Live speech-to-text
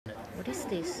What is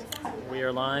this? We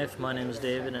are live. My name is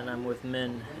David and I'm with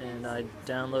Min, and I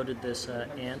downloaded this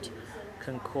AntConc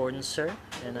Concordancer,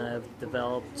 and I've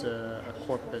developed a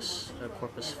corpus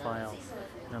file,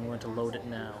 and I'm going to load it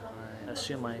now. I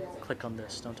assume I click on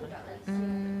this, don't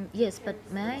I? Yes, but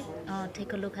may I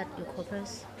take a look at your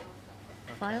corpus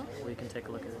file? We can take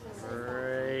a look at it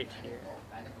right here.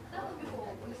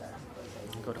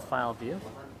 Go to File View.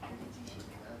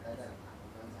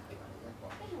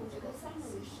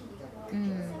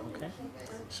 Okay,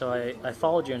 so I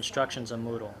followed your instructions on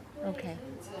Moodle. Okay.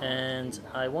 And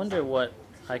I wonder what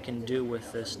I can do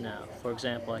with this now. For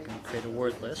example, I can create a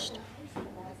word list.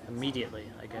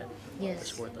 Immediately I get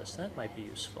this word list. That might be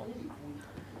useful.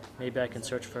 Maybe I can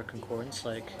search for a concordance,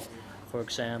 like, for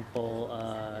example,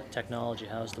 technology.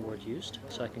 How's the word used?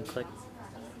 So I can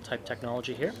type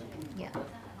technology here. Yeah.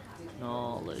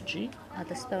 Technology.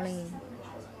 The spelling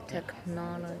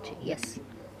technology. Yes.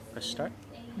 Press start.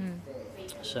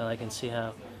 So I can see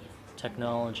how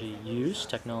technology use.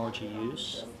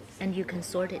 And you can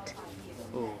sort it.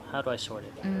 Oh, how do I sort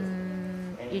it?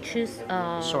 You choose...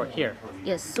 sort here.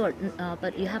 Yes, sort,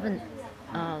 but you haven't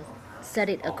set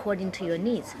it according to your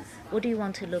needs. What do you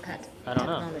want to look at? I don't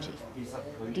technology.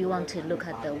 Do you want to look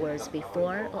at the words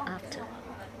before or after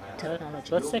technology?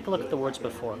 Let's take a look at the words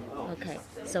before. Okay,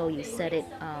 so you set it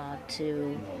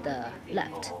to the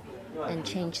left and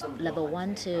change level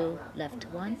 1 to left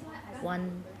 1,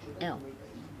 1L.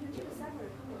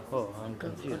 Oh, I'm Go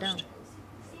confused. down.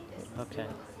 Okay,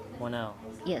 1L.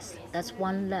 Yes, that's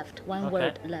one left, one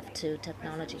word left to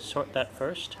technology. Sort that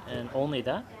first, and only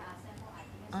that?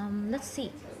 Let's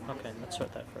see. Okay, let's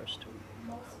sort that first.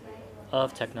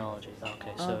 Of technology.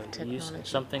 Okay, so use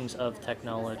something's of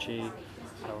technology,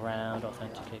 around,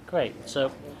 authenticate. Great.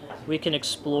 So we can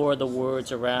explore the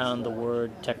words around the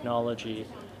word technology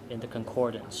in the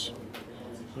concordance.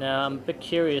 Now I'm a bit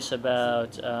curious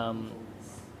about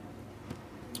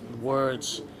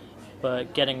words,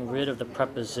 but getting rid of the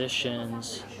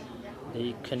prepositions,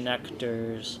 the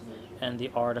connectors, and the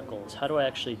articles. How do I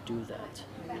actually do that?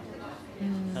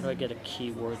 How do I get a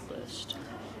keyword list?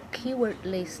 Keyword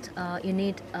list, you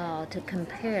need to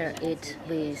compare it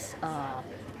with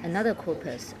another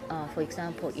corpus. For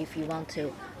example, if you want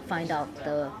to find out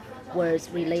the words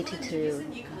related to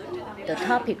the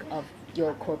topic of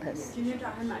your corpus,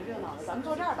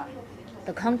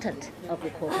 the content of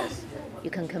your corpus, you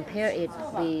can compare it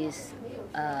with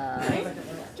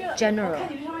general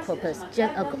corpus,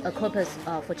 a corpus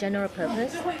for general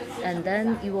purpose, and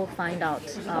then you will find out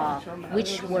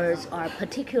which words are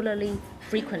particularly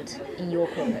frequent in your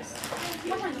corpus.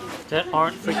 That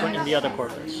aren't frequent in the other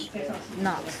corpus.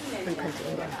 Not frequent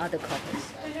in the other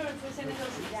corpus.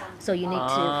 So you need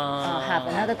to have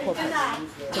another corpus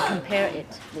to compare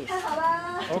it with,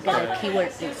 to get a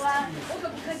keyword list.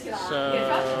 So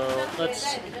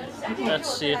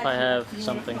let's see if I have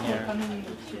something here.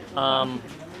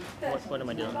 What am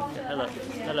I doing here?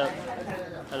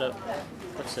 Hello.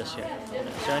 What's this here?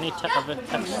 Is there any other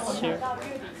texts here?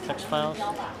 Text files?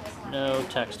 No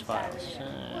text files.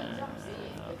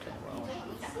 Okay,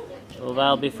 well,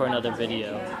 that'll be for another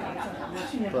video.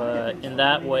 But in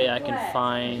that way, I can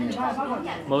find,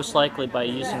 most likely by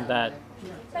using that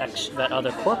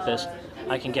other corpus,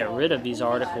 I can get rid of these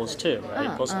articles too,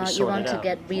 right? You want to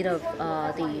get rid of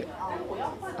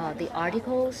the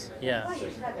articles? Yeah.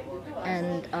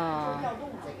 And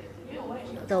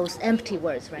those empty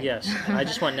words, right? Yes, I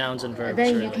just want nouns and verbs.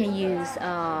 Then you can use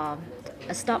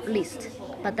a stop list,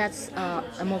 but that's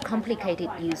a more complicated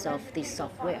use of this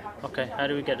software. Okay, how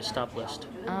do we get a stop list?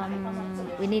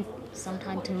 We need some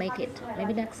time to make it.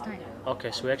 Maybe next time.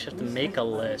 Okay, so we actually have to make a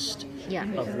list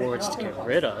of words to get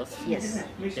rid of. Yes.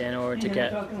 In order to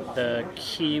get the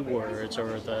keywords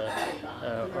or the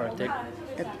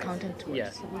content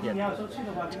words. Yeah.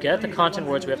 To get the content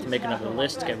words, we have to make another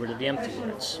list to get rid of the empty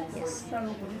words. Yes.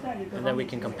 And then we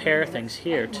can compare things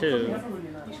here too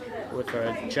with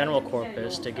our general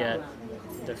corpus to get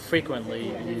the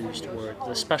frequently used words,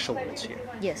 the special words here.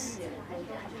 Yes.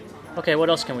 Okay, what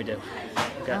else can we do?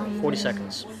 We've got 40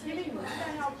 seconds.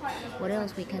 What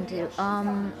else we can do?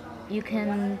 You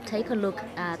can take a look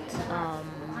at,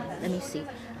 let me see.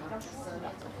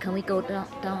 Can we go down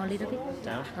a little bit?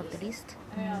 Down? Of the list?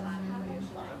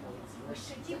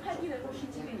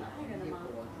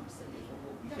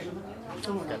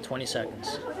 We've got 20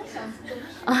 seconds.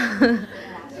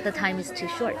 The time is too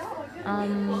short.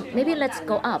 Maybe let's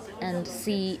go up and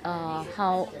see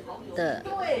how the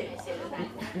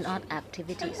not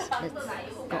activities. Let's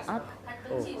go up.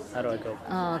 Oh, how do I go?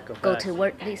 Go to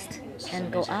word list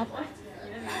and go up.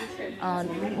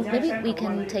 Maybe we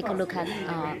can take a look at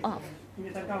off.